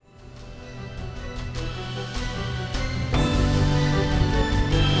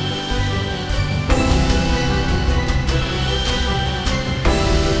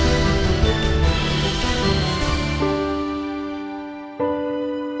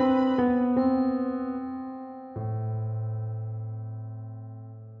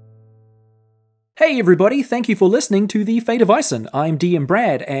Hey everybody, thank you for listening to The Fate of Ison. I'm DM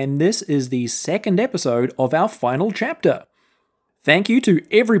Brad, and this is the second episode of our final chapter. Thank you to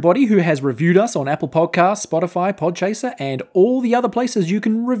everybody who has reviewed us on Apple Podcasts, Spotify, Podchaser, and all the other places you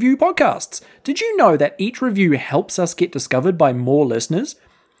can review podcasts. Did you know that each review helps us get discovered by more listeners?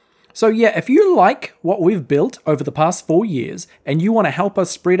 So yeah, if you like what we've built over the past 4 years, and you want to help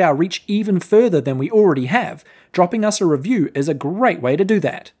us spread our reach even further than we already have, dropping us a review is a great way to do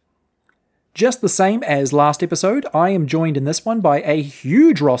that. Just the same as last episode, I am joined in this one by a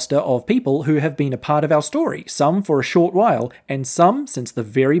huge roster of people who have been a part of our story, some for a short while, and some since the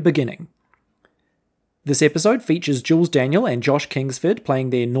very beginning. This episode features Jules Daniel and Josh Kingsford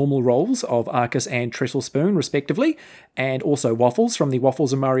playing their normal roles of Arcus and Trestlespoon respectively, and also Waffles from the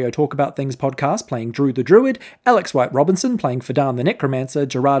Waffles and Mario Talk About Things podcast playing Drew the Druid, Alex White Robinson playing Fadan the Necromancer,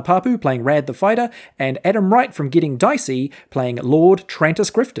 Gerard Papu playing Rad the Fighter, and Adam Wright from Getting Dicey playing Lord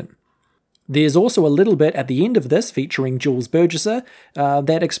Trantis Grifton. There's also a little bit at the end of this featuring Jules Burgesser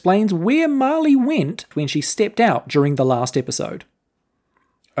that explains where Marley went when she stepped out during the last episode.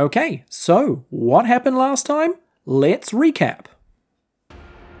 Okay, so what happened last time? Let's recap.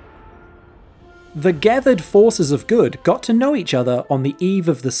 The gathered forces of good got to know each other on the eve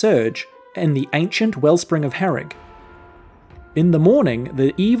of the Surge in the ancient wellspring of Harrig. In the morning,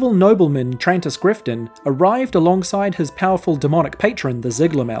 the evil nobleman Trantis Grifton arrived alongside his powerful demonic patron, the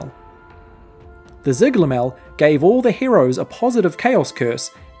Ziglamel. The Ziglamel gave all the heroes a positive chaos curse,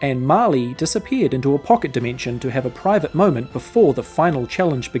 and Marley disappeared into a pocket dimension to have a private moment before the final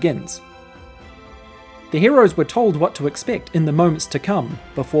challenge begins. The heroes were told what to expect in the moments to come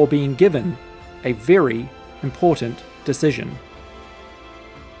before being given a very important decision.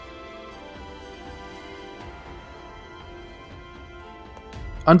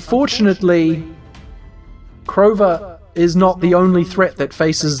 Unfortunately, Krover is not the only threat that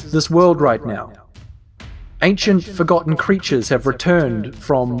faces this world right now. Ancient forgotten creatures have returned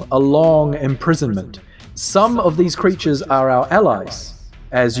from a long imprisonment. Some of these creatures are our allies,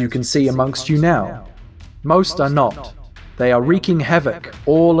 as you can see amongst you now. Most are not. They are wreaking havoc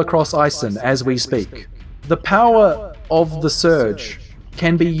all across Ison as we speak. The power of the Surge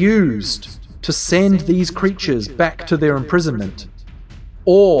can be used to send these creatures back to their imprisonment,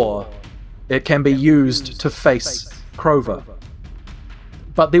 or it can be used to face Krover.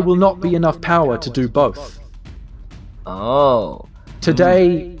 But there will not be enough power to do both. Oh.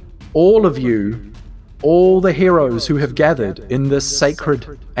 Today, all of you, all the heroes who have gathered in this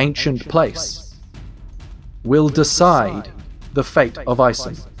sacred, ancient place, will decide the fate of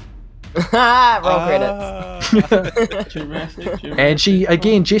Ison. Roll credits. And she,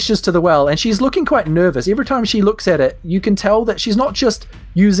 again, gestures to the well, and she's looking quite nervous. Every time she looks at it, you can tell that she's not just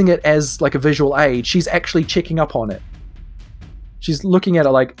using it as like a visual aid, she's actually checking up on it. She's looking at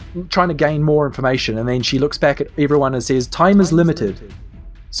it like trying to gain more information, and then she looks back at everyone and says, time is limited,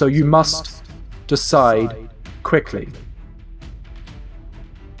 so you must decide quickly.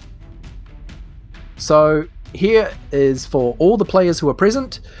 So here is for all the players who are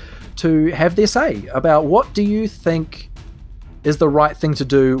present to have their say about what do you think is the right thing to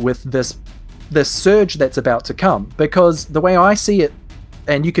do with this surge that's about to come. Because the way I see it,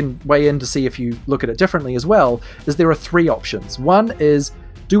 and you can weigh in to see if you look at it differently as well, is there are three options. One is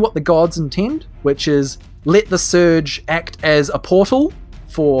do what the gods intend, which is let the Surge act as a portal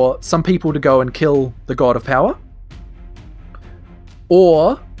for some people to go and kill the God of Power.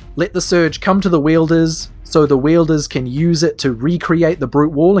 Or let the Surge come to the Wielders so the Wielders can use it to recreate the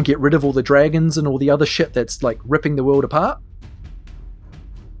Brute Wall and get rid of all the dragons and all the other shit that's like ripping the world apart.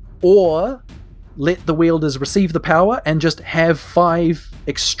 Or let the Wielders receive the power and just have 5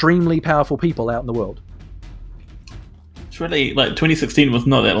 extremely powerful people out in the world. It's really, like, 2016 was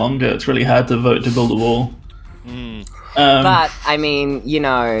not that long ago. It's really hard to vote to build a wall. But, I mean, you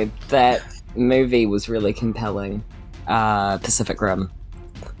know, that movie was really compelling. Pacific Rim.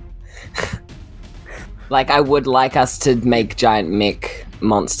 Like, I would like us to make giant mech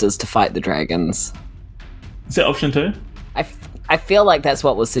monsters to fight the dragons. Is that option 2? I feel like that's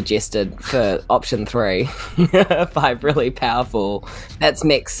what was suggested for option 3. 5 really powerful. That's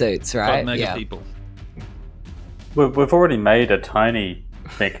mech suits, right? Mega people. We've already made a tiny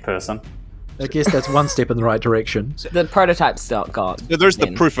mech person. I guess that's one step in the right direction. The prototype's not gone. So there's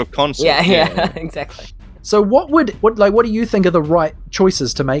the proof of concept. Yeah, exactly. So what do you think are the right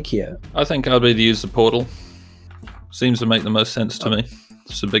choices to make here? I think I'd be to use the portal. Seems to make the most sense to me.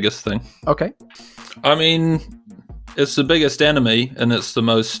 It's the biggest thing. Okay. I mean, it's the biggest enemy, and it's the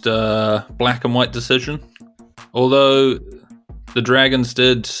most black and white decision. Although the dragons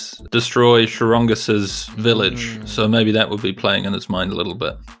did destroy Sharongas's village, so maybe that would be playing in his mind a little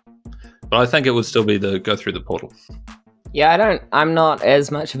bit. But I think it would still be the go through the portal. Yeah, I'm not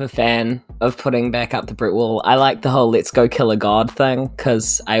as much of a fan of putting back up the brick wall. I like the whole let's go kill a god thing,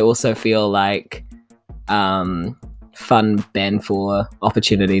 because I also feel like fun ban for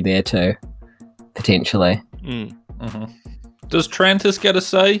opportunity there too, potentially. Mm-hmm. Does Trantis get a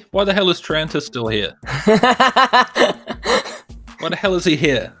say? Why the hell is Trantis still here? Why the hell is he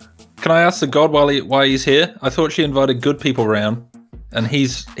here? Can I ask the god why he's here? I thought she invited good people around, and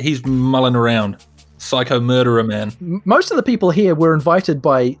he's mulling around. Psycho murderer man. Most of the people here were invited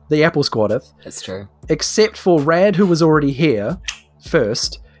by the Apple Squadeth. That's true. Except for Rad, who was already here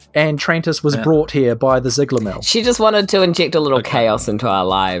first, and Trantis was brought here by the Ziglamel. She just wanted to inject a little chaos into our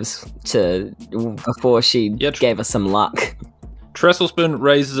lives before she gave us some luck. Trestlespoon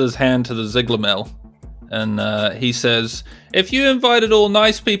raises his hand to the Ziglamel, and he says, if you invited all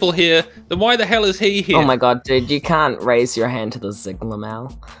nice people here, then why the hell is he here? Oh my god, dude, you can't raise your hand to the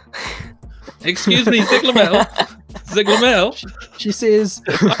Ziglamel. Excuse me, Ziglamel? Ziglamel? She says,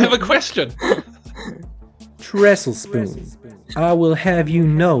 I have a question. Trestlespoon, I will have you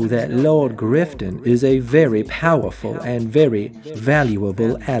know that Lord Grifton is a very powerful and very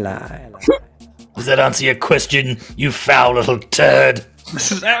valuable ally. Does that answer your question, you foul little turd?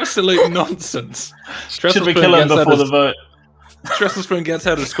 This is absolute nonsense. Should we kill him before the vote? Trestlespoon gets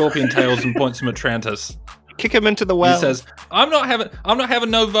out his scorpion tails and points him at Trantis. Kick him into the well. He says, I'm not having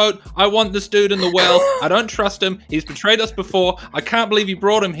no vote. I want this dude in the well. I don't trust him. He's betrayed us before. I can't believe he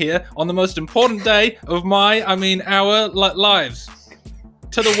brought him here on the most important day of our lives.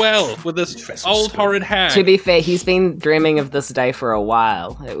 To the well with this old horrid hag. To be fair, he's been dreaming of this day for a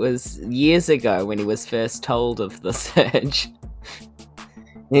while. It was years ago when he was first told of the surge.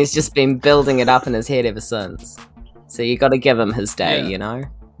 He's just been building it up in his head ever since. So you got to give him his day, you know?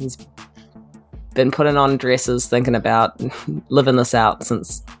 He's been putting on dresses, thinking about living this out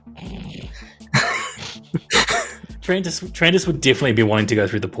since... Trantis would definitely be wanting to go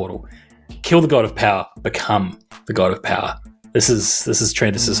through the portal. Kill the god of power, become the god of power. This is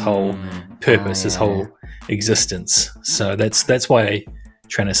Trantis' whole purpose, his whole existence. So that's why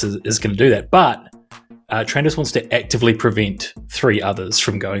Trantis is going to do that. But Trantis wants to actively prevent 3 others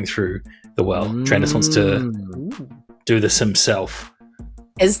from going through the well. Trantis wants to do this himself.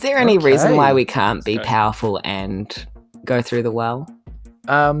 Is there any reason why we can't be powerful and go through the well?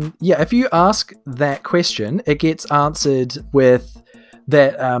 If you ask that question, it gets answered with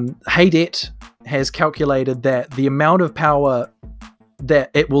that Haydet has calculated that the amount of power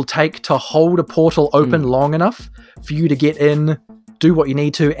that it will take to hold a portal open long enough for you to get in, do what you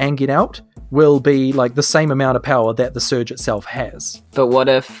need to, and get out will be like the same amount of power that the surge itself has. But what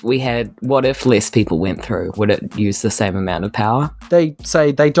if less people went through? Would it use the same amount of power? They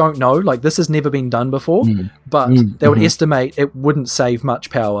say they don't know, like this has never been done before, but they would estimate it wouldn't save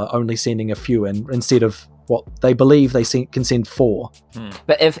much power only sending a few in instead of what they believe they can send 4.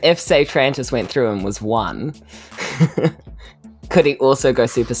 But if say Trantis went through and was 1, could he also go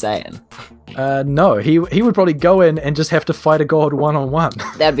Super Saiyan? No, he would probably go in and just have to fight a god one-on-one.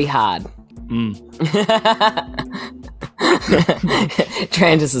 That'd be hard.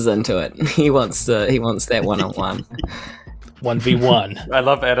 Trantis is into it. He wants that one-on-one. 1v1. I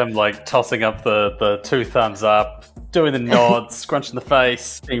love Adam tossing up the 2 thumbs up, doing the nods, scrunching the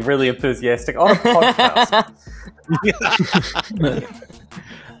face, being really enthusiastic on a podcast.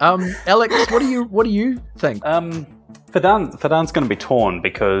 Alex, what do you think? Fadan's going to be torn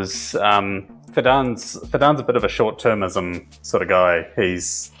because Fadan's a bit of a short-termism sort of guy.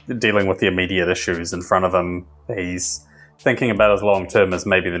 He's dealing with the immediate issues in front of him. He's thinking about as long-term as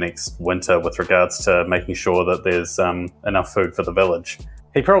maybe the next winter with regards to making sure that there's enough food for the village.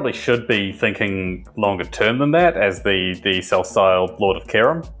 He probably should be thinking longer term than that as the self-styled Lord of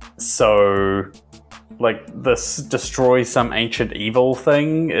Karam. So, this destroy some ancient evil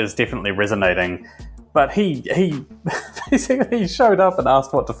thing is definitely resonating. But he basically showed up and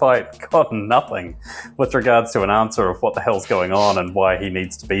asked what to fight, got nothing with regards to an answer of what the hell's going on and why he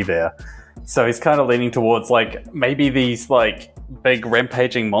needs to be there. So he's kind of leaning towards maybe these big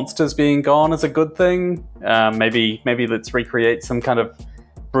rampaging monsters being gone is a good thing. Maybe let's recreate some kind of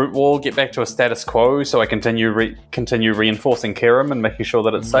brute wall, get back to a status quo, so I continue reinforcing Karam and making sure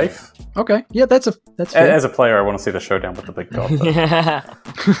that it's safe. Okay, yeah, that's fair. As a player, I want to see the showdown with the big god.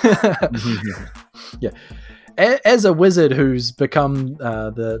 Yeah. As a wizard who's become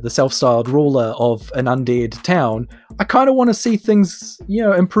the self-styled ruler of an undead town, I kind of want to see things,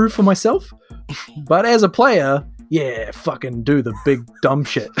 improve for myself. But as a player, fucking do the big dumb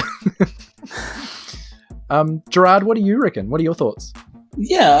shit. Gerard, what do you reckon? What are your thoughts?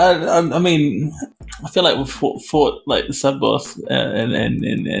 Yeah, I mean, I feel like we've fought like the sub boss,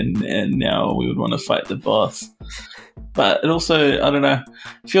 and now we would want to fight the boss. But it also, I don't know,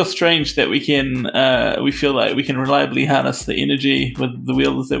 feels strange that we feel like we can reliably harness the energy with the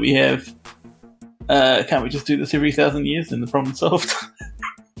wielders that we have. Can't we just do this every 1,000 years and the problem's solved?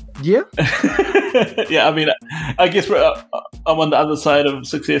 Yeah. Yeah, I mean, I guess I'm on the other side of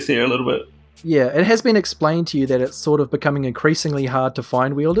success here a little bit. Yeah, it has been explained to you that it's sort of becoming increasingly hard to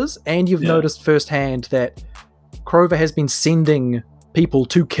find wielders, and you've noticed firsthand that Krover has been sending people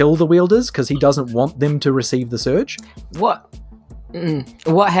to kill the wielders because he doesn't want them to receive the surge. What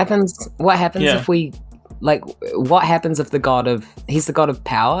happens if we what happens if he's the god of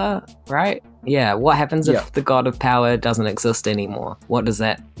power, right? Yeah, what happens if the god of power doesn't exist anymore? What does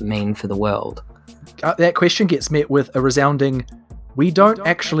that mean for the world? That question gets met with a resounding, we don't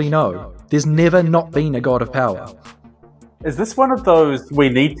actually know. There's never not been a god of power. Is this one of those we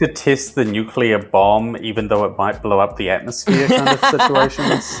need to test the nuclear bomb even though it might blow up the atmosphere kind of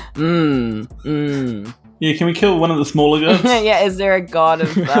situations? Yeah, can we kill one of the smaller gods? Yeah, is there a god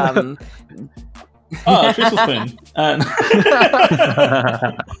of Trestle Spoon.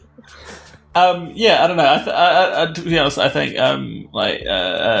 Yeah, I don't know. To be honest, I think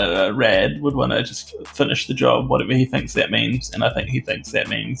Rad would want to just finish the job, whatever he thinks that means, and I think he thinks that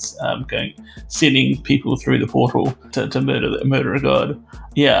means sending people through the portal to murder a god.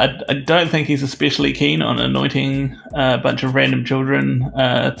 Yeah, I don't think he's especially keen on anointing a bunch of random children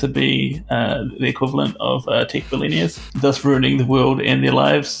to be the equivalent of tech billionaires, thus ruining the world and their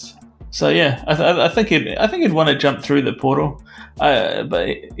lives. So yeah, I think he'd want to jump through the portal,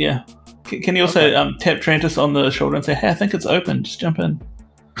 but yeah. Can you also tap Trantis on the shoulder and say, "Hey, I think it's open. Just jump in."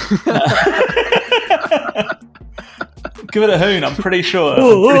 Give it a hoon. I'm pretty sure.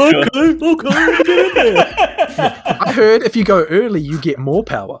 Okay, get in there. I heard if you go early, you get more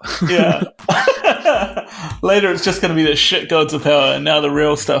power. Yeah. Later, it's just going to be the shit gods of power, and now the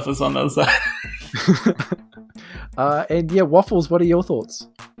real stuff is on the other side. And yeah, Waffles, what are your thoughts?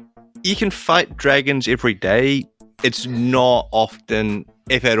 You can fight dragons every day. It's not often,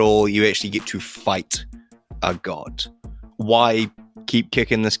 if at all, you actually get to fight a god. Why keep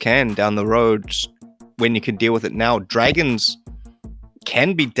kicking this can down the road when you can deal with it now? Dragons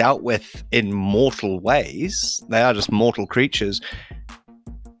can be dealt with in mortal ways. They are just mortal creatures.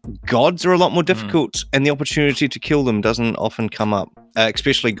 Gods are a lot more difficult, and the opportunity to kill them doesn't often come up,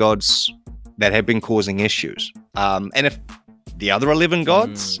 especially gods that have been causing issues. And if the other 11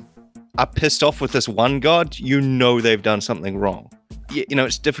 gods are pissed off with this one god, you know they've done something wrong. You know,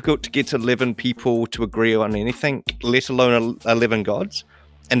 it's difficult to get 11 people to agree on anything, let alone 11 gods.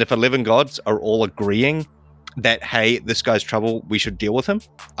 And if 11 gods are all agreeing that, hey, this guy's trouble, we should deal with him,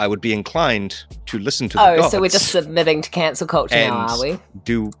 I would be inclined to listen to the gods. Oh, so we're just submitting to cancel culture now, are we?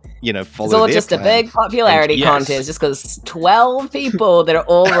 Do, follow It's all their just plan. a big popularity Yes. contest just because 12 people that are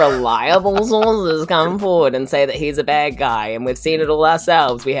all reliable sources come forward and say that he's a bad guy, and we've seen it all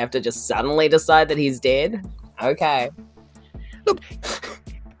ourselves. We have to just suddenly decide that he's dead? Okay. Look,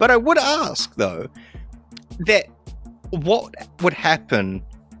 but I would ask, though, that what would happen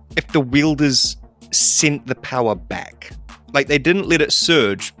if the wielders sent the power back? Like, they didn't let it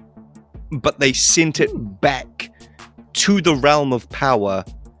surge, but they sent it back to the realm of power.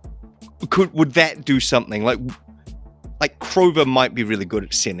 Would that do something? Like Krover might be really good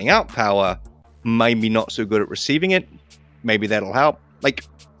at sending out power, maybe not so good at receiving it. Maybe that'll help. Like,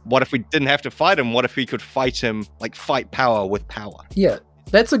 what if we didn't have to fight him? What if we could fight him, fight power with power? Yeah,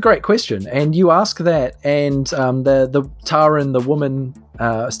 that's a great question. And you ask that, and the Taran, the woman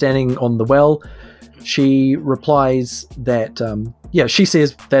standing on the well, she replies that, she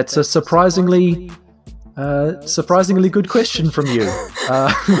says that's a surprisingly good question from you.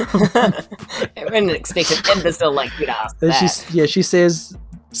 I didn't expect an imbecile like you to ask that. She says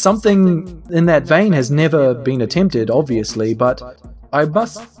something in that vein has never been attempted, obviously, but I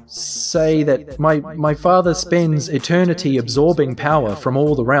must say that my father spends eternity absorbing power from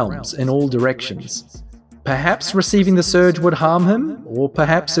all the realms in all directions. Perhaps receiving the surge would harm him, or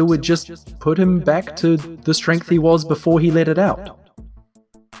perhaps it would just put him back to the strength he was before he let it out.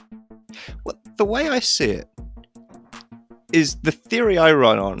 Well, the way I see it is the theory I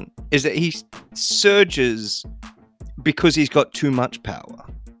run on is that he surges because he's got too much power.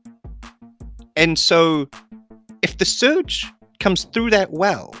 And so if the surge comes through that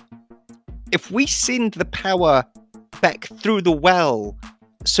well, if we send the power back through the well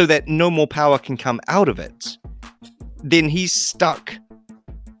so that no more power can come out of it, then he's stuck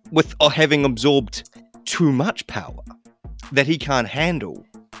with having absorbed too much power that he can't handle,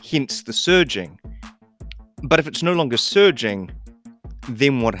 hence the surging. But if it's no longer surging,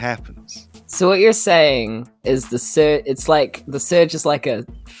 then what happens? So what you're saying is the surge. It's like the surge is like a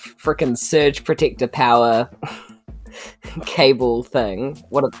freaking surge protector power cable thing.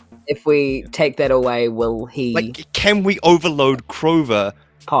 What if we take that away? Will he Like, can we overload Crover?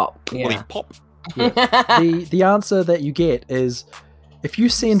 pop? Will he Yeah. pop? The answer that you get is if you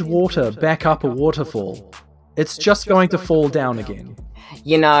send water back up a waterfall, it's just going to fall down again.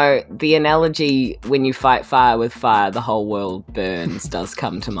 You know, the analogy when you fight fire with fire, the whole world burns does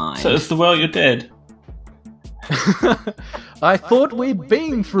come to mind. So is the well your dad? I thought we'd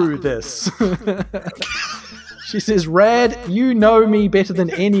been through this. She says, Rad, you know me better than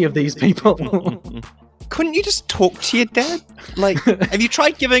any of these people. Couldn't you just talk to your dad? Like, have you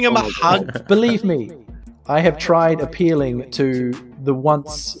tried giving him a hug? Believe me, I have tried appealing to the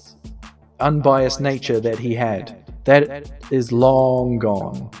once unbiased nature that he had. That is long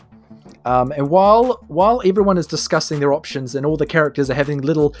gone. And while everyone is discussing their options and all the characters are having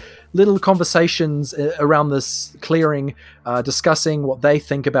little conversations around this clearing, discussing what they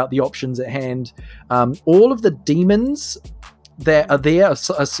think about the options at hand, all of the demons that are there,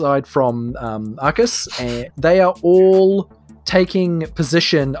 aside from Arcus, they are all taking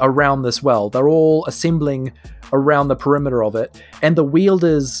position around this well. They're all assembling around the perimeter of it, and the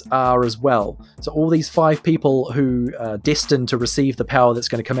wielders are as well. So all these 5 people who are destined to receive the power that's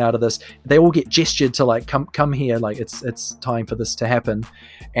going to come out of this, they all get gestured to like come here, like it's time for this to happen.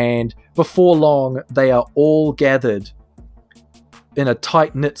 And before long, they are all gathered in a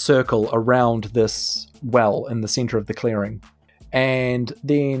tight-knit circle around this well in the center of the clearing. And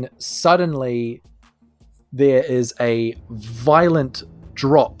then suddenly there is a violent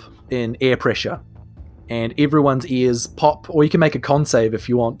drop in air pressure, and everyone's ears pop, or you can make a con save if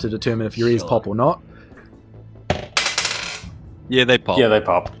you want to determine if your ears pop or not. Yeah, they pop. Yeah, they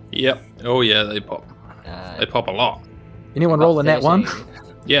pop. Yep. Oh yeah, they pop. They pop a lot. Anyone roll a nat 1?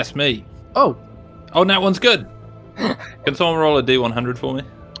 Yes, me. Oh, Oh, nat one's good. Can someone roll a D100 for me?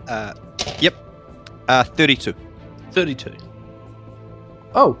 Yep. 32. 32.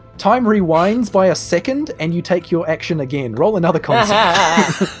 oh, time rewinds by a second, and you take your action again. Roll another con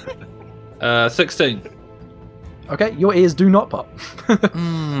save. 16. Okay, your ears do not pop.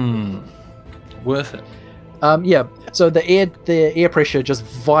 Worth it. Yeah, so the air pressure just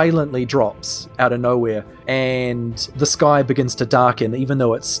violently drops out of nowhere, and the sky begins to darken, even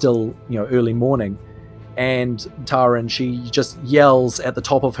though it's still, early morning. And Taran, she just yells at the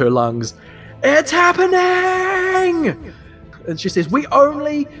top of her lungs, "It's happening!" And she says, "We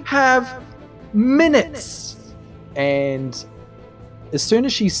only have minutes!" And as soon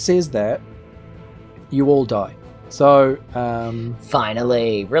as she says that, you all die. So,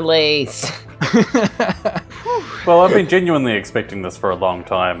 Finally, release. Well, I've been genuinely expecting this for a long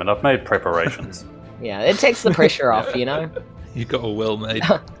time, and I've made preparations. Yeah, it takes the pressure off, you know? You got a well made.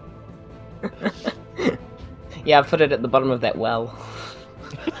 Yeah, I put it at the bottom of that well.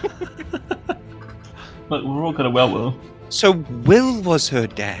 Look, we're all got a well. So Will was her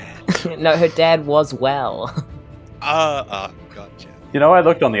dad. No, her dad was well. Gotcha. I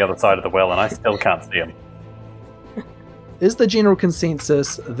looked on the other side of the well, and I still can't see him. is the general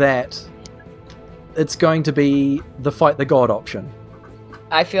consensus that it's going to be the fight the god option?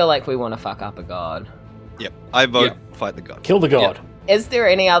 I feel like we want to fuck up a god. Yep. I vote fight the god. Kill the god. Is there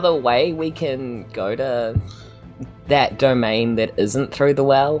any other way we can go to that domain that isn't through the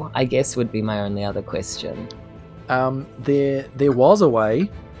well? I guess would be my only other question. There was a way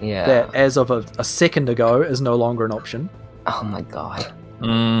Yeah. that, as of a second ago, is no longer an option. Oh my god.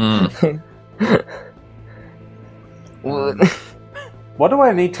 What do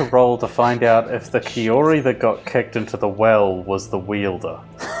I need to roll to find out if the Kiori that got kicked into the well was the wielder?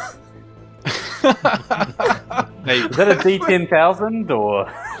 Hey, Is that a D10,000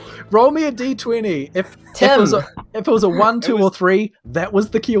 or? Roll me a d20. If Tim. it was a 1, 2, or 3, that was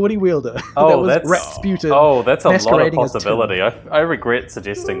the Kiori wielder. that Oh, was that's Rasputin. Oh, that's a lot of masquerading as Tim. possibility. I regret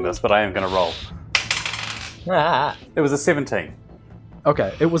suggesting this, but I am going to roll. Ah. It was a 17.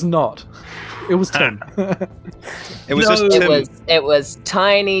 Okay, it was not. It was Tim. it was just Tim It was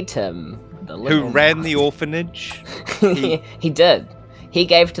Tiny Tim, the who little ran the orphanage. he did. He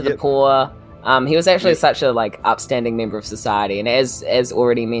gave to the Yep. poor. He was actually such a upstanding member of society, and as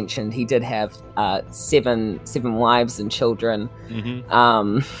already mentioned, he did have seven wives and children.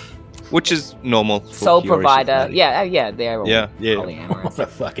 Which is normal. For Sole Kiori provider. society. Yeah, they're all Yeah. polyamorous. What a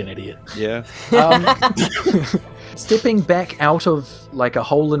fucking idiot. Yeah. Stepping back out of a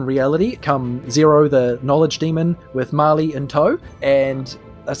hole in reality come Zero the knowledge demon with Marley in tow, and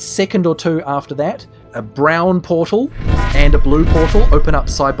a second or two after that, a brown portal and a blue portal open up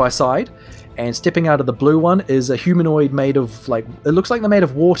side by side, And stepping out of the blue one is a humanoid made of, like, it looks like they're made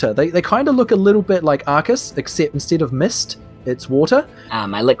of water. They kind of look a little bit like Arcus, except instead of mist, it's water.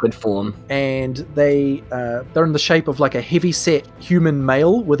 My liquid form. And they're in the shape of like a heavy-set human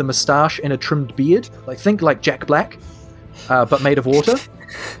male with a moustache and a trimmed beard. Like, think like Jack Black, but made of water.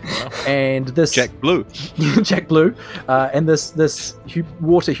 And this Jack Blue. Jack Blue, and this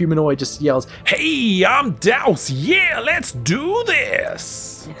water humanoid just yells, Hey, I'm Douse. Yeah, let's do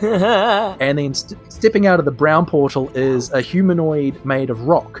this. and then stepping out of the brown portal is a humanoid made of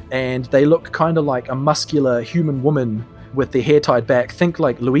rock, and they look kind of like a muscular human woman with their hair tied back. Think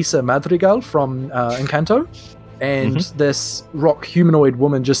like Luisa Madrigal from Encanto. And this rock humanoid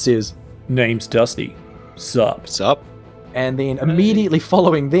woman just says, Name's Dusty. Sup. Sup? and then immediately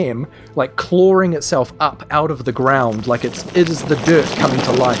following them, like clawing itself up out of the ground, like it is the dirt coming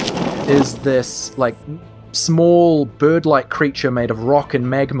to life, is this like small bird-like creature made of rock and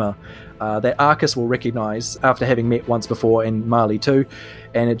magma that Arcus will recognize after having met once before, and Marley too,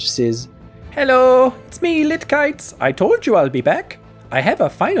 and it just says, Hello, it's me, Litkites. I told you I'll be back. I have a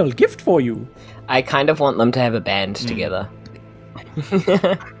final gift for you. I kind of want them to have a band together.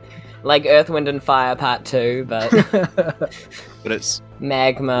 Like Earth, Wind and Fire Part 2, but But it's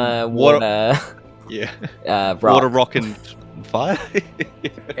magma, water, rock. water, rock, and fire.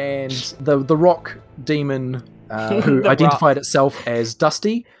 and the rock demon who identified itself as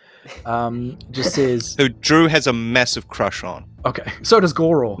Dusty just says, Who Drew has a massive crush on. okay, so does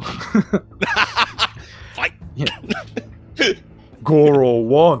Goro. Fight. Goro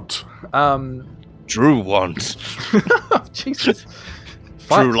want. Drew wants. Jesus.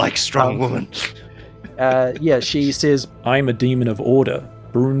 Drew likes strong woman. Yeah, she says, I'm a demon of order.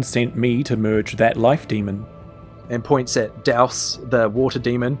 Brune sent me to merge that life demon and points at Douse, the water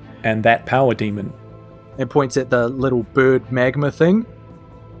demon, and that power demon, and points at the little bird magma thing.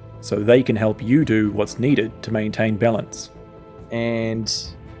 so they can help you do what's needed to maintain balance. And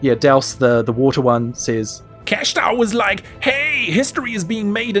yeah, Douse, the water one, says, Cashtar was like, hey, history is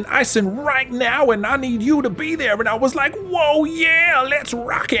being made in Ison right now, and I need you to be there. And I was like, whoa, yeah, let's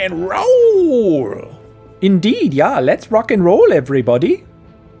rock and roll. Indeed, yeah, let's rock and roll, everybody.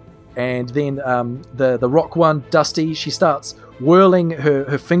 and then the rock one, Dusty, she starts whirling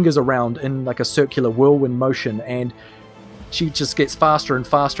her fingers around in like a circular whirlwind motion, and she just gets faster and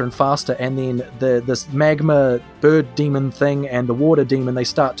faster and faster, and then this magma bird demon thing and the water demon, they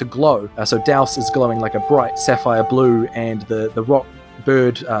start to glow. So Douse is glowing like a bright sapphire blue, and the rock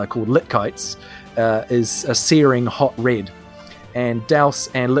bird called Litkites is a searing hot red. And Douse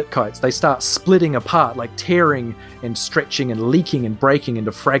and Litkites, they start splitting apart, like tearing and stretching and leaking and breaking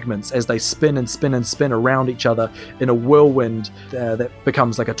into fragments as they spin and spin and spin around each other in a whirlwind that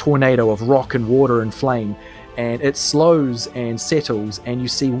becomes like a tornado of rock and water and flame. And it slows and settles, and you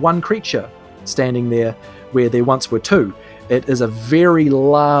see one creature standing there where there once were two. It is a very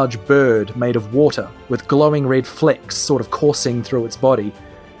large bird made of water with glowing red flecks sort of coursing through its body.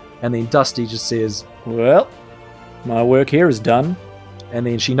 And then Dusty just says, Well, my work here is done. and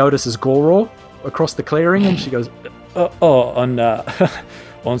then she notices Goro across the clearing, and she goes,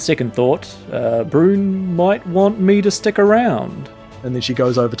 On second thought, Brune might want me to stick around. and then she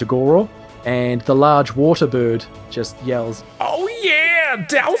goes over to Goro, and the large water bird just yells, Oh yeah,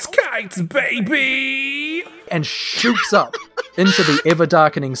 Douse kites, baby! and shoots up into the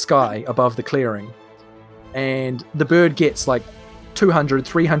ever-darkening sky above the clearing. And the bird gets like 200,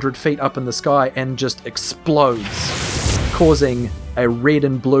 300 feet up in the sky and just explodes, causing a red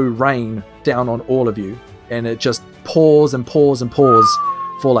and blue rain down on all of you. And it just pours and pours and pours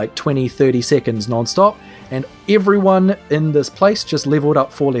for like 20, 30 seconds non-stop. And everyone in this place just leveled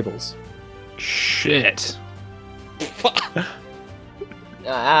up 4 levels. Shit.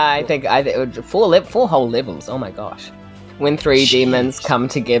 I think four whole levels. Oh my gosh! When 3 demons come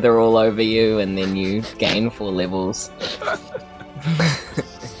together all over you, and then you gain 4 levels.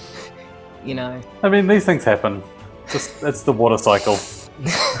 You know, I mean, these things happen. It's the water cycle.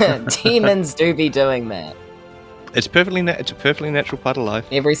 demons do be doing that It's a perfectly natural part of life.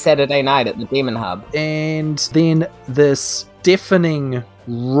 every Saturday night at the Demon Hub. And then this deafening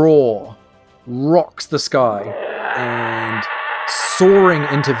roar rocks the sky, and soaring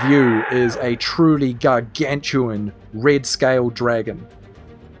into view is a truly gargantuan red-scaled dragon.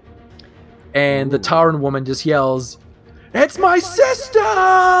 And the Taran woman just yells, It's my sister!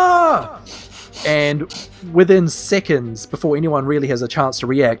 And within seconds, before anyone really has a chance to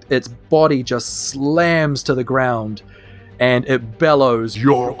react, its body just slams to the ground, and it bellows,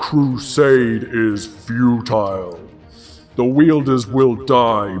 Your crusade is futile. The wielders will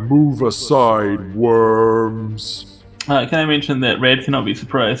die. Move aside, worms. Can I mention that Rad cannot be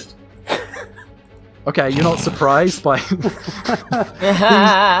surprised? Okay, you're not surprised by...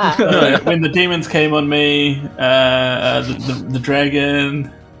 No, when the demons came on me, the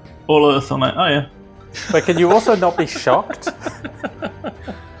dragon, all of this, I'm like, oh yeah. But can you also not be shocked?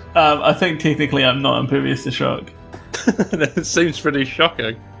 I think technically I'm not impervious to shock. That seems pretty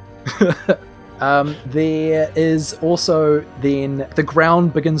shocking. There is also then the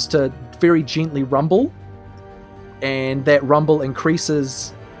ground begins to very gently rumble, and that rumble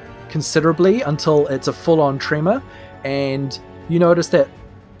increases considerably until it's a full-on tremor, and you notice that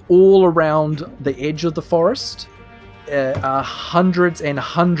all around the edge of the forest are hundreds and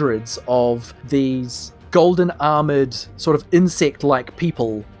hundreds of these golden armored sort of insect-like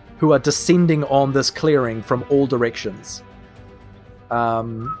people who are descending on this clearing from all directions.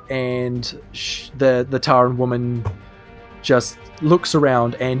 And the Taran woman just looks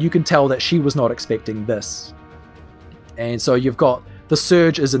around, and you can tell that she was not expecting this. And so you've got the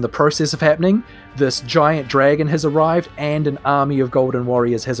surge is in the process of happening, this giant dragon has arrived, and an army of golden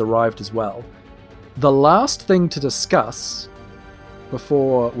warriors has arrived as well. The last thing to discuss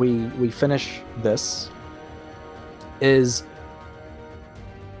before we finish this is,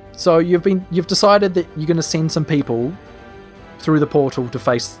 so you've decided that you're going to send some people through the portal to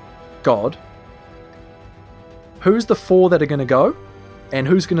face God. Who's the 4 that are going to go, and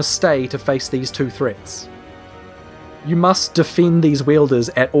who's going to stay to face these 2 threats? You must defend these wielders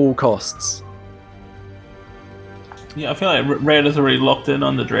at all costs. Yeah, I feel like Red is already locked in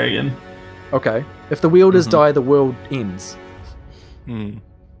on the dragon. Okay. If the wielders die, the world ends.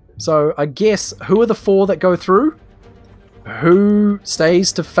 So I guess, who are the 4 that go through? Who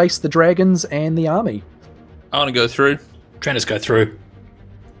stays to face the dragons and the army? I want to go through. Trantis, go through.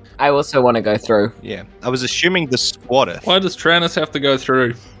 I also want to go through. Yeah, I was assuming the squatter. Why does Trantis have to go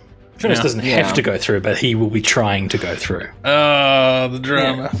through? Trantis doesn't have to go through, but he will be trying to go through. Oh, the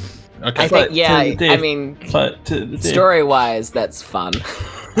drama. Okay. I think, yeah, to the death. I mean, Fight to the death. story-wise, that's fun.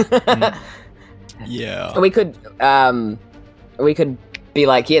 Yeah. We could be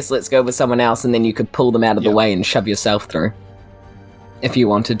like, yes, let's go with someone else, and then you could pull them out of the way and shove yourself through. If you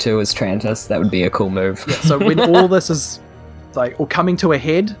wanted to, as Trantis, that would be a cool move. So when all this is like all coming to a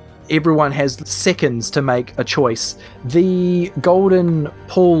head, everyone has seconds to make a choice. The golden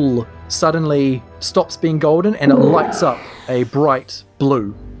pool suddenly stops being golden and it lights up a bright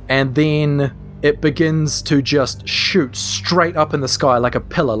blue. And then it begins to just shoot straight up in the sky like a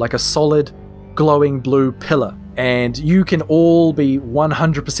pillar, like a solid glowing blue pillar. And you can all be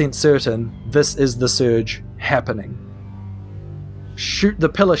 100% certain this is the surge happening. The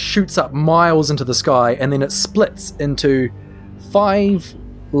pillar shoots up miles into the sky, and then it splits into 5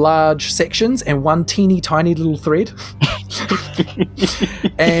 large sections and 1 teeny tiny little thread.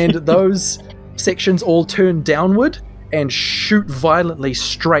 And those sections all turn downward and shoot violently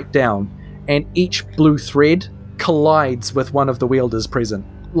straight down, and each blue thread collides with one of the wielders present.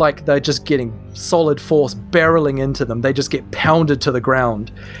 Like they're just getting solid force barreling into them. They just get pounded to the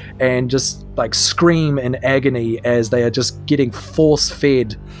ground and just like scream in agony as they are just getting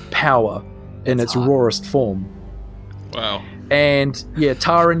force-fed power in its rawest form. Wow. And yeah,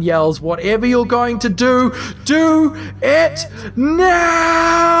 Taran yells, "Whatever you're going to do it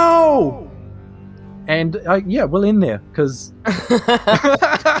now!" And yeah, we'll end there because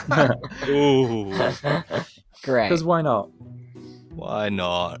Great. because why not? Why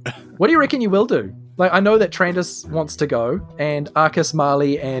not? What do you reckon you will do? Like, I know that Trantis wants to go, and Arcus,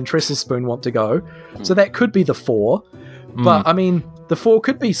 Marley, and Trestlespoon want to go, so that could be the 4. But I mean, the 4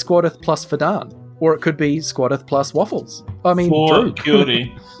 could be Squadeth plus Fadan, or it could be Squadeth plus Waffles. I mean, For Drew.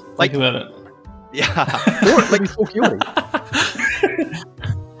 Curie. Like- Think about it. Yeah. Or it could be for Curie.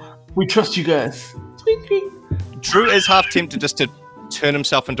 We trust you guys. Drew is half tempted just to turn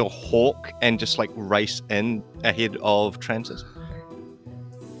himself into a hawk and just like race in ahead of Transis.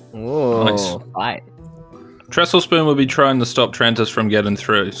 Ooh, Nice. fight. Trestlespoon will be trying to stop Trantis from getting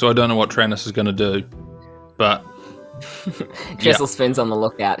through, so I don't know what Trantis is going to do. But Trestlespoon's on the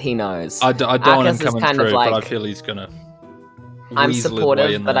lookout. He knows. I don't want him Arcus is coming kind through, of but I like, feel he's going to. I'm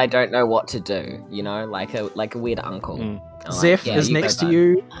supportive, but I don't know what to do. You know, like a weird uncle. I'm like, Zeph yeah, is you go, next to bud.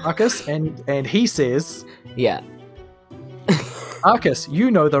 you, Arcus, and he says, Yeah. Arcus,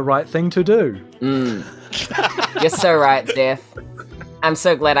 you know the right thing to do. You're so right, Zeph. I'm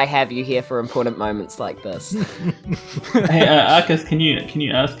so glad I have you here for important moments like this. Hey, Arcus, can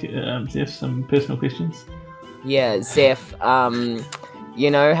you ask Zeph some personal questions? Yeah, Zeph, you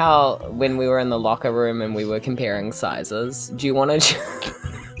know how when we were in the locker room and we were comparing sizes, do you want to...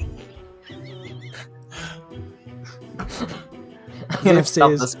 I'm going to Zeph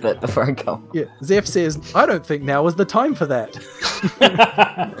stop says- this bit before I go. Yeah, Zeph says, I don't think now is the time for that.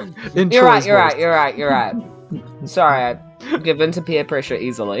 You're right. Sorry, I give in to peer pressure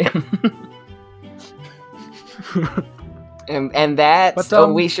easily. and that's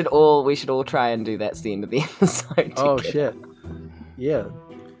But, we should all try and do that's the end of the episode. Oh together. shit. Yeah.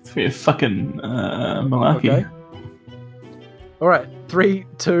 It's very fucking malarkey. Okay. All right. 3,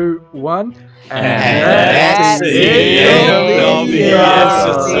 2, 1. That's the end of the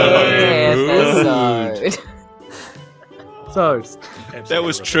episode. So, That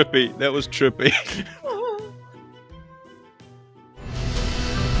was trippy.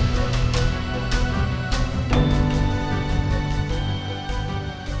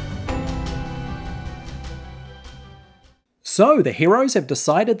 So, the heroes have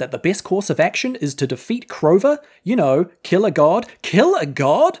decided that the best course of action is to defeat Crover. You know, kill a god. Kill a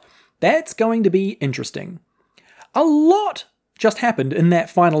god? That's going to be interesting. A lot just happened in that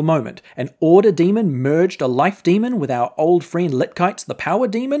final moment. An order demon merged a life demon with our old friend Litkites the power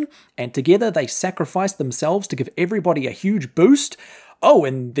demon, and together they sacrificed themselves to give everybody a huge boost. Oh,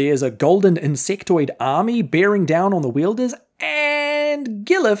 and there's a golden insectoid army bearing down on the wielders, and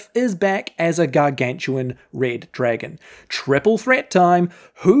Gilif is back as a gargantuan red dragon. Triple threat time.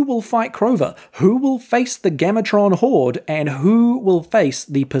 Who will fight Crover? Who will face the Gamatron horde? And who will face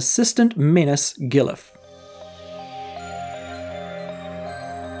the persistent menace Gilif?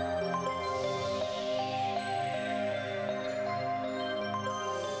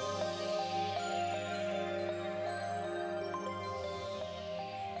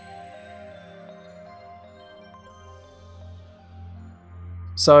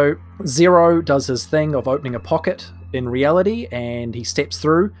 So Zero does his thing of opening a pocket in reality, and he steps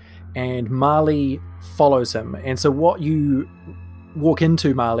through, and Marley follows him. And so what you walk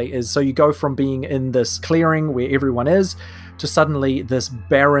into, Marley, is so you go from being in this clearing where everyone is to suddenly this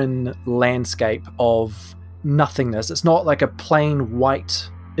barren landscape of nothingness. It's not like a plain white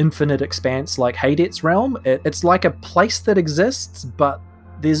infinite expanse like Hadet's realm. It's like a place that exists, but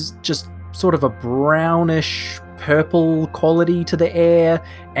there's just sort of a brownish purple quality to the air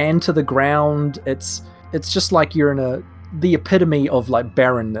and to the ground. It's just like you're in the epitome of like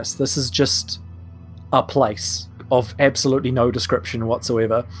barrenness. This is just a place of absolutely no description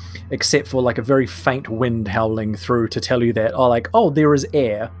whatsoever, except for like a very faint wind howling through to tell you that there is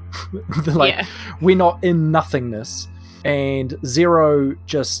air. We're not in nothingness. And Zero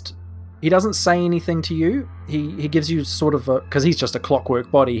he doesn't say anything to you. He gives you sort of because he's just a clockwork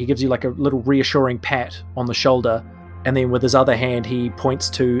body, he gives you like a little reassuring pat on the shoulder, and then with his other hand he points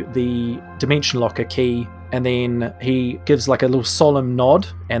to the Dimension Locker key, and then he gives like a little solemn nod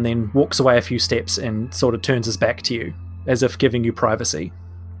and then walks away a few steps and sort of turns his back to you as if giving you privacy.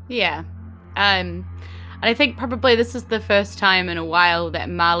 Yeah. And I think probably this is the first time in a while that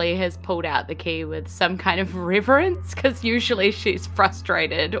Marley has pulled out the key with some kind of reverence, because usually she's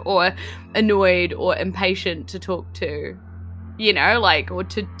frustrated or annoyed or impatient to talk to, or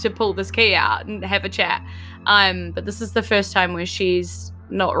to pull this key out and have a chat. But this is the first time where she's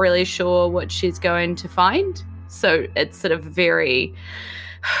not really sure what she's going to find. So it's sort of very,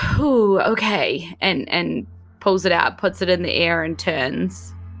 okay, and pulls it out, puts it in the air and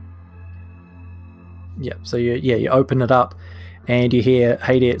turns. Yeah, so you open it up and you hear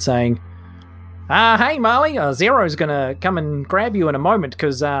Hadet saying, hey Marley, Zero's gonna come and grab you in a moment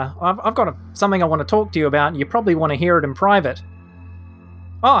because I've got something I want to talk to you about, and you probably want to hear it in private.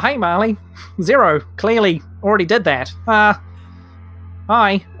 Oh, hey Marley. Zero clearly already did that.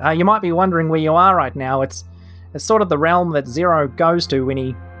 Hi. You might be wondering where you are right now. It's sort of the realm that Zero goes to when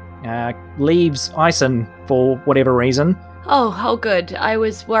he leaves Ison for whatever reason. Oh, good. I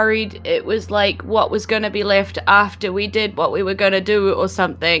was worried it was like what was going to be left after we did what we were going to do or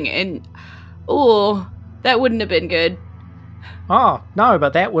something, and that wouldn't have been good. Oh, no,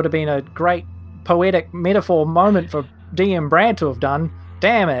 but that would have been a great poetic metaphor moment for DM Brad to have done.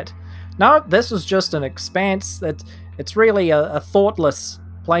 Damn it. No, this was just an expanse that it's really a thoughtless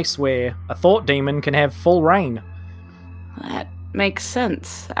place where a thought demon can have full reign. That makes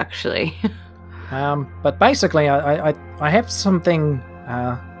sense, actually. But basically, I have something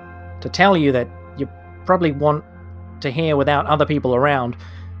to tell you that you probably want to hear without other people around.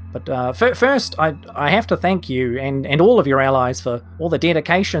 But first, I have to thank you and all of your allies for all the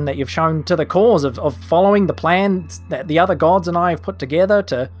dedication that you've shown to the cause of following the plan that the other gods and I have put together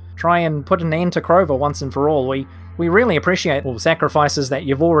to try and put an end to Crover once and for all. We really appreciate all the sacrifices that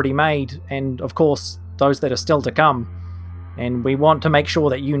you've already made, and of course, those that are still to come. And we want to make sure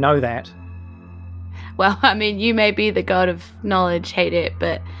that you know that. Well, I mean, you may be the god of knowledge, Hadet,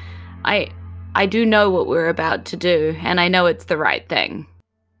 but I do know what we're about to do, and I know it's the right thing.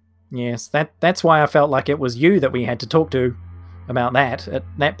 Yes, that's why I felt like it was you that we had to talk to about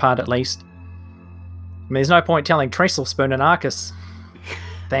that part at least. I mean, there's no point telling Trestlespoon and Arcus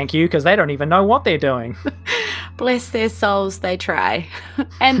thank you, because they don't even know what they're doing. Bless their souls, they try.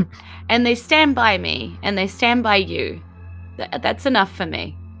 and they stand by me, and they stand by you. That's enough for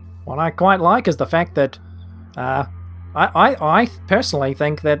me. What I quite like is the fact that I personally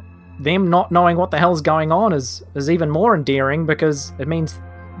think that them not knowing what the hell's going on is even more endearing, because it means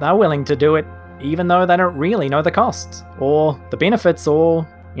they're willing to do it even though they don't really know the costs or the benefits or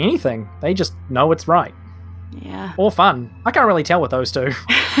anything. They just know it's right. Yeah. Or fun. I can't really tell with those two.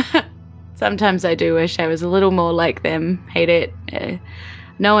 Sometimes I do wish I was a little more like them. Hate it.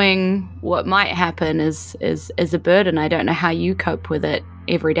 Knowing what might happen is a burden. I don't know how you cope with it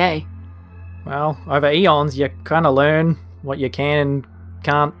every day. Well, over eons, you kind of learn what you can and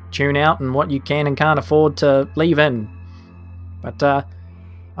can't tune out and what you can and can't afford to leave in. But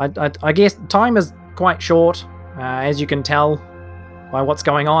I guess time is quite short, as you can tell by what's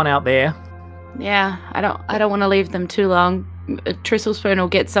going on out there. Yeah, I don't want to leave them too long. Trestlespoon will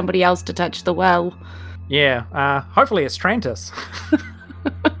get somebody else to touch the well. Yeah, hopefully it's Trantis.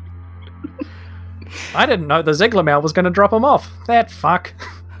 I didn't know the Zigglermail was going to drop him off. That fuck.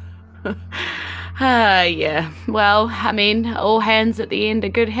 Yeah. Well, I mean, all hands at the end are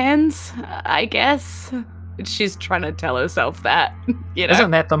good hands, I guess. She's trying to tell herself that, you know?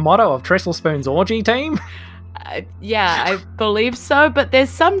 Isn't that the motto of Trestlespoon's orgy team? Yeah, I believe so, but there's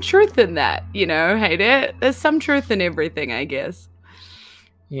some truth in that, you know, hate it? There's some truth in everything, I guess.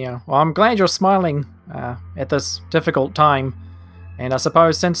 Yeah, well, I'm glad you're smiling at this difficult time, and I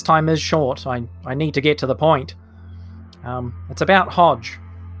suppose since time is short, I need to get to the point. It's about Hodge.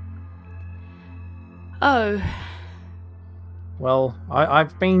 Oh. Well,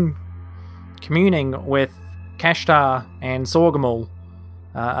 I've been communing with Kashtar and Sorgamul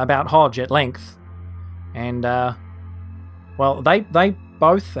about Hodge at length. And, well, they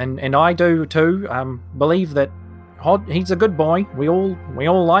both, and I do too, believe that he's a good boy. We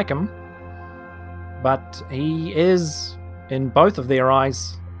all like him. But he is, in both of their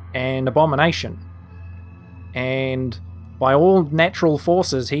eyes, an abomination. And by all natural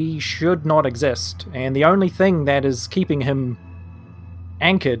forces, he should not exist. And the only thing that is keeping him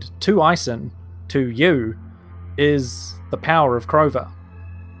anchored to Ison, to you, is the power of Crover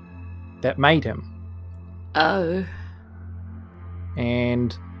that made him. Oh.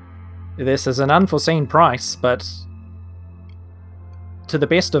 And this is an unforeseen price, but to the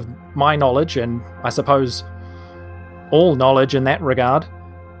best of my knowledge, and I suppose all knowledge in that regard,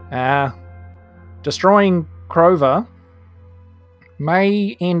 destroying Crover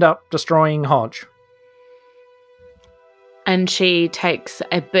may end up destroying Hodge. And she takes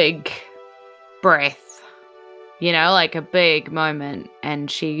a big breath, you know, like a big moment, and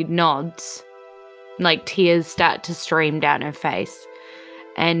she nods. Like tears start to stream down her face.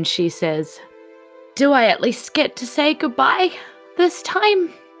 And she says, "Do I at least get to say goodbye this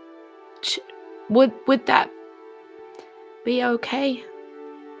time? Would that be okay?"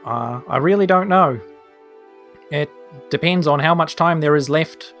 I really don't know. It depends on how much time there is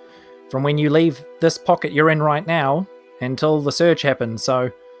left from when you leave this pocket you're in right now until the surge happens,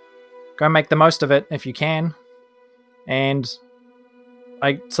 so go make the most of it if you can. And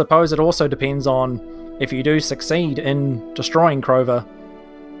I suppose it also depends on if you do succeed in destroying Crover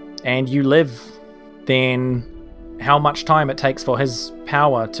and you live, then how much time it takes for his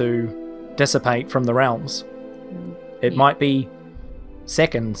power to dissipate from the realms. It might be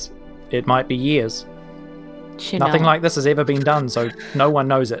seconds, it might be years. Nothing like this has ever been done, so no one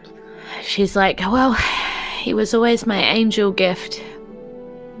knows it. She's like, "Well, he was always my angel gift.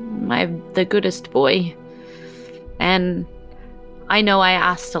 The goodest boy. And I know I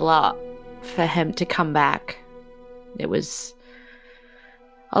asked a lot for him to come back. It was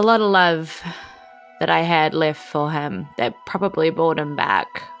a lot of love that I had left for him that probably brought him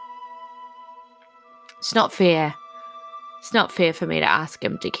back. It's not fair. It's not fair for me to ask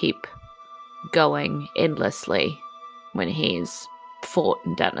him to keep going endlessly when he's fought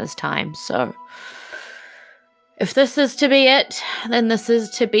and done his time. So if this is to be it, then this is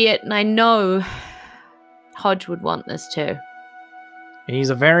to be it. And I know Hodge would want this too. He's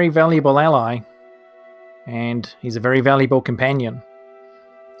a very valuable ally, and he's a very valuable companion.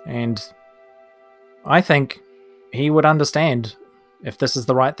 And I think he would understand, if this is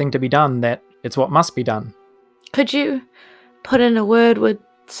the right thing to be done, that it's what must be done. Could you put in a word with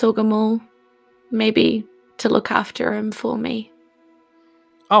Sorgamul, maybe to look after him for me?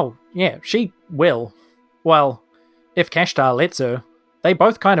 Oh, yeah, she will. Well, if Kashtar lets her. They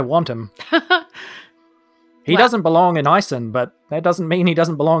both kind of want him. He doesn't belong in Ison, but that doesn't mean he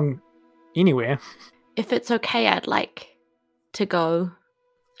doesn't belong anywhere. If it's okay, I'd like to go.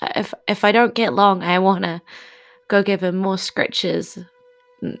 If I don't get long, I want to go give him more scratches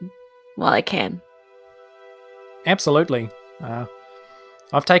while I can. Absolutely.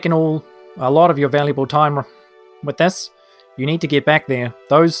 I've taken a lot of your valuable time with this. You need to get back there.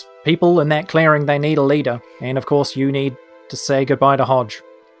 Those people in that clearing, they need a leader. And of course, you need to say goodbye to Hodge.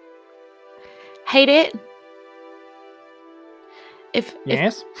 Hate it.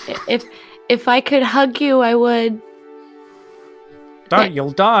 Yes? If I could hug you, I would. Don't,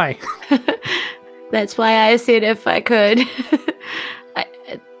 you'll die. That's why I said if I could.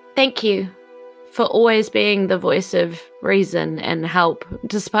 Thank you for always being the voice of reason and help,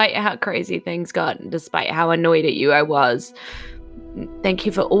 despite how crazy things got, and despite how annoyed at you I was. Thank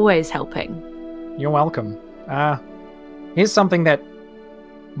you for always helping. You're welcome. Here's something that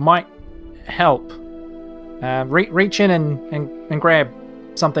might help. Reach in and grab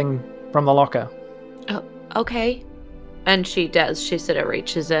something from the locker. Oh, okay. And she does. She sort of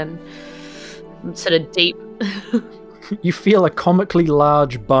reaches in, sort of deep. You feel a comically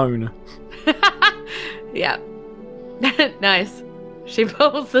large bone. Yeah. Nice. She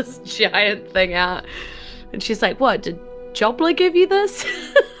pulls this giant thing out. And she's like, what, did Jobler give you this?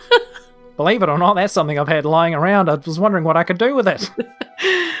 Believe it or not, that's something I've had lying around. I was wondering what I could do with it.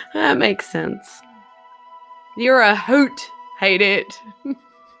 That makes sense. You're a hoot. Hate it.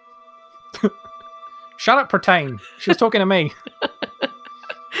 Shut up, Pertain. She was talking to me.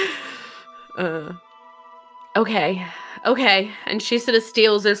 Okay. And she sort of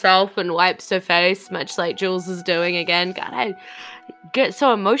steals herself and wipes her face, much like Jules is doing again. God, I get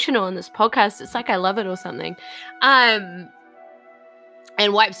so emotional in this podcast. It's like I love it or something. And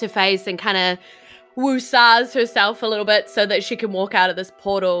wipes her face and kind of woosahs herself a little bit so that she can walk out of this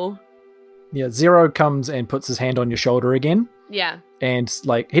portal. Yeah, Zero comes and puts his hand on your shoulder again. Yeah. And,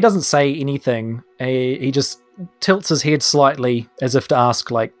 like, he doesn't say anything. He just tilts his head slightly as if to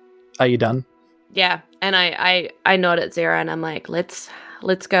ask, like, are you done? Yeah, and I nod at Zero and I'm like, let's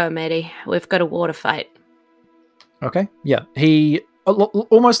go, matey. We've got a water fight. Okay, yeah. He,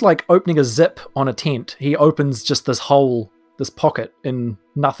 almost like opening a zip on a tent, he opens just this hole, this pocket in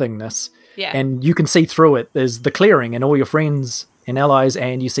nothingness. Yeah. And you can see through it. There's the clearing and all your friends and allies,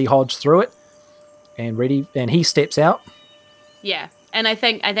 and you see Hodge through it. And he steps out. Yeah, and I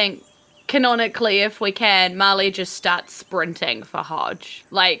think canonically, if we can, Marley just starts sprinting for Hodge.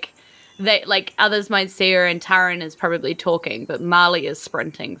 Like others might see her, and Taran is probably talking, but Marley is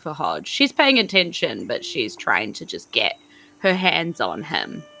sprinting for Hodge. She's paying attention, but she's trying to just get her hands on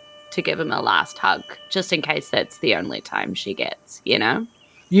him to give him a last hug, just in case that's the only time she gets. You know.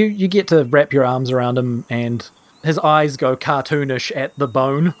 You get to wrap your arms around him, and his eyes go cartoonish at the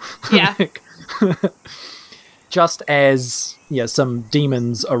bone. Yeah. Just as some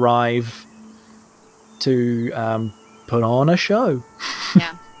demons arrive to put on a show.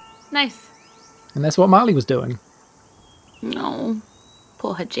 Yeah. Nice. And that's what Marley was doing. No.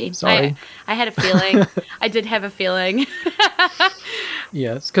 Poor Haji. Sorry. I had a feeling. I did have a feeling.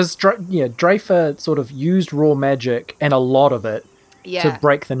 Yeah, it's because Drafer sort of used raw magic, and a lot of it, to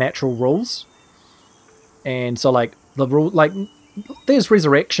break the natural rules. And so, like, the rule, like, there's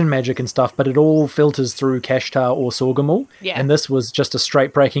resurrection magic and stuff, but it all filters through Kashtar or Sorgamul. Yeah. And this was just a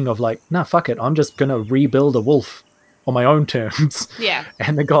straight breaking of, like, nah, fuck it, I'm just gonna rebuild a wolf on my own terms. Yeah.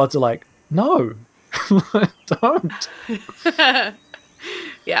 And the gods are like, no, don't.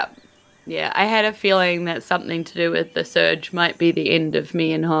 Yeah. Yeah, I had a feeling that something to do with the surge might be the end of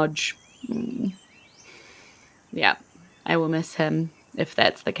me and Hodge. Yeah, I will miss him if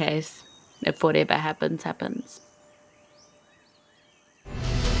that's the case. If whatever happens, happens.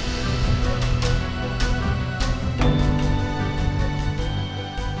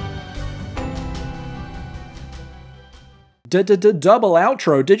 Double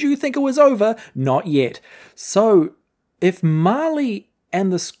outro. Did you think it was over? Not yet. So, if Marley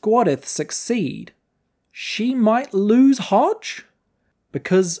and the Squadeth succeed, she might lose Hodge?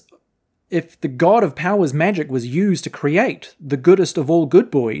 Because if the God of Power's magic was used to create the goodest of all good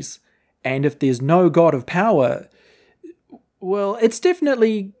boys, and if there's no God of Power, well, it's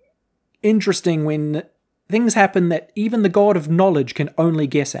definitely interesting when things happen that even the God of Knowledge can only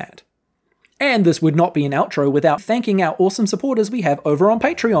guess at. And this would not be an outro without thanking our awesome supporters we have over on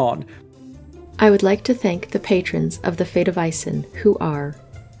Patreon. I would like to thank the patrons of the Fate of Ison, who are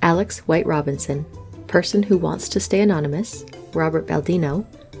Alex White Robinson, Person Who Wants to Stay Anonymous, Robert Baldino,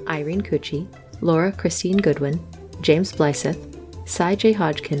 Irene Cucci, Laura Christine Goodwin, James Blyseth, Cy J.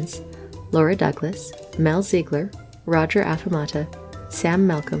 Hodgkins, Laura Douglas, Mel Ziegler, Roger Affamata, Sam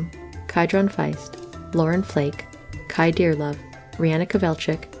Malcolm, Kydron Feist, Lauren Flake, Kai Dearlove, Rihanna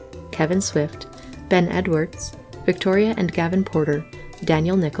Kovalchik, Kevin Swift, Ben Edwards, Victoria and Gavin Porter,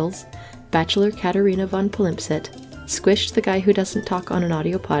 Daniel Nichols, Bachelor Katarina von Palimpsest, Squished the Guy Who Doesn't Talk on an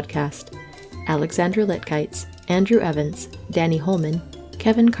Audio Podcast, Alexandra Litkites, Andrew Evans, Danny Holman,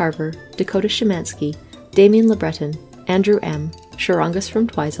 Kevin Carver, Dakota Szymanski, Damien LeBreton, Andrew M., Sharongus from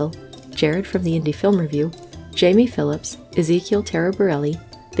Twizel, Jared from the Indie Film Review, Jamie Phillips, Ezekiel Taraborelli,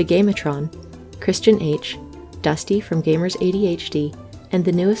 The Gamatron, Christian H., Dusty from Gamers ADHD, and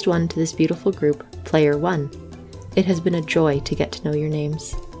the newest one to this beautiful group, Player One. It has been a joy to get to know your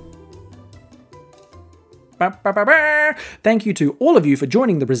names. Thank you to all of you for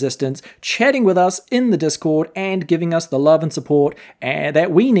joining the Resistance, chatting with us in the Discord, and giving us the love and support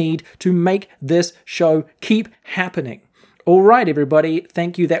that we need to make this show keep happening. All right, everybody,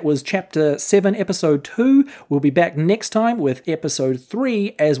 thank you. That was Chapter 7, Episode 2. We'll be back next time with Episode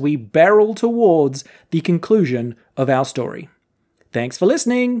 3 as we barrel towards the conclusion of our story. Thanks for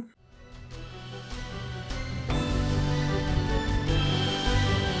listening.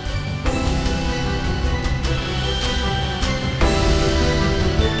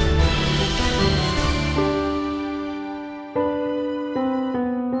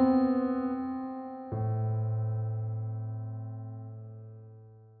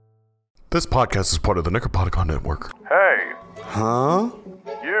 This podcast is part of the Nicopodicon Network. Hey. Huh?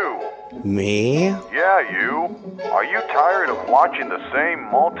 You. Me? Yeah, you. Are you tired of watching the same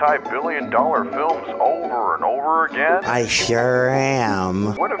multi-billion-dollar films over and over again? I sure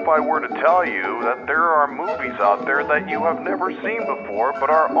am. What if I were to tell you that there are movies out there that you have never seen before but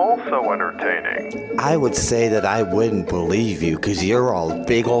are also entertaining? I would say that I wouldn't believe you because you're a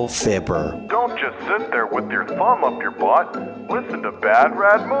big old fibber. Don't just sit there with your thumb up your butt. Listen to Bad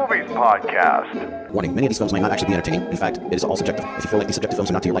Rad Movies Podcast. Warning, many of these films may not actually be entertaining. In fact, it is all subjective. If you feel like these subjective films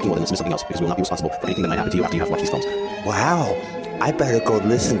are not to your liking, well then dismiss something else, because we will not be responsible for anything that might happen to you after you have watched these films. Wow, I better go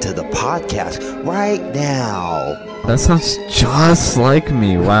listen to the podcast right now. That sounds just like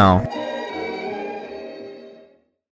me, wow.